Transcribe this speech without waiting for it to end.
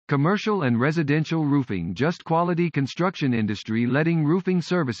Commercial and residential roofing. Just quality construction industry letting roofing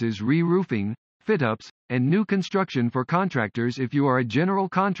services, re-roofing, fit-ups, and new construction for contractors. If you are a general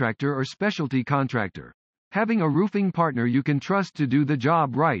contractor or specialty contractor, having a roofing partner you can trust to do the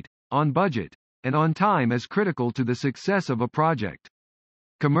job right, on budget, and on time is critical to the success of a project.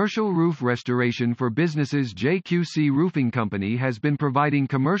 Commercial roof restoration for businesses. JQC Roofing Company has been providing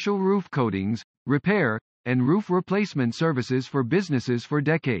commercial roof coatings, repair, and roof replacement services for businesses for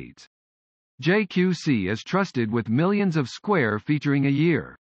decades. JQC is trusted with millions of square featuring a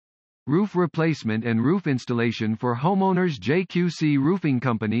year. Roof replacement and roof installation for homeowners. JQC Roofing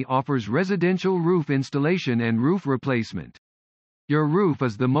Company offers residential roof installation and roof replacement. Your roof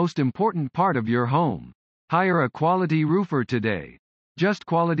is the most important part of your home. Hire a quality roofer today. Just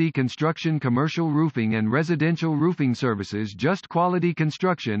Quality Construction. Commercial roofing and residential roofing services. Just Quality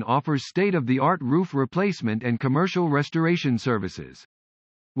Construction offers state-of-the-art roof replacement and commercial restoration services.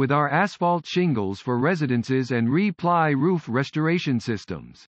 With our asphalt shingles for residences and re-ply roof restoration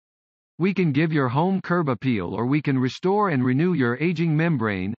systems, we can give your home curb appeal, or we can restore and renew your aging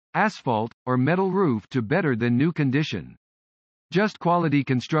membrane, asphalt, or metal roof to better than new condition. Just Quality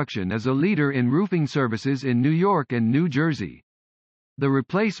Construction is a leader in roofing services in New York and New Jersey. The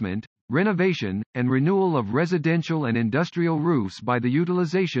replacement, renovation, and renewal of residential and industrial roofs by the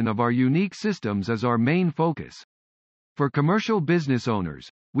utilization of our unique systems is our main focus. For commercial business owners,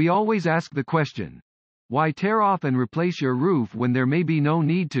 we always ask the question, why tear off and replace your roof when there may be no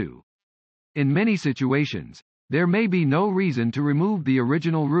need to? In many situations, there may be no reason to remove the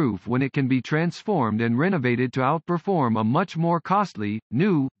original roof when it can be transformed and renovated to outperform a much more costly,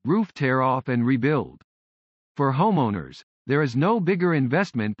 new, roof tear off and rebuild. For homeowners, there is no bigger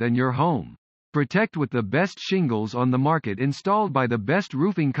investment than your home. Protect with the best shingles on the market installed by the best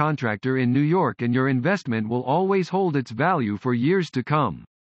roofing contractor in New York, and your investment will always hold its value for years to come.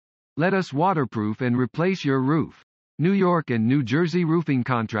 Let us waterproof and replace your roof. New York and New Jersey Roofing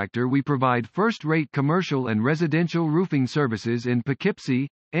Contractor. We provide first-rate commercial and residential roofing services in Poughkeepsie,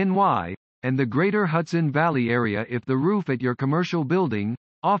 NY, and the greater Hudson Valley area. If the roof at your commercial building,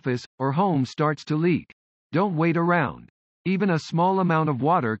 office, or home starts to leak, don't wait around. Even a small amount of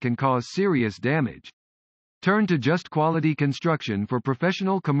water can cause serious damage. Turn to Just Quality Construction for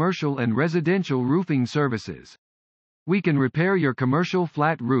professional commercial and residential roofing services. We can repair your commercial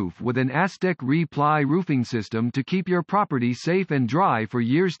flat roof with an Aztec re-ply roofing system to keep your property safe and dry for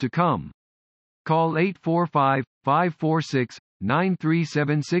years to come. Call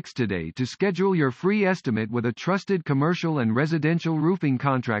 845-546-9376 today to schedule your free estimate with a trusted commercial and residential roofing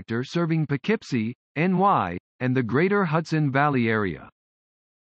contractor serving Poughkeepsie, NY, and the greater Hudson Valley area.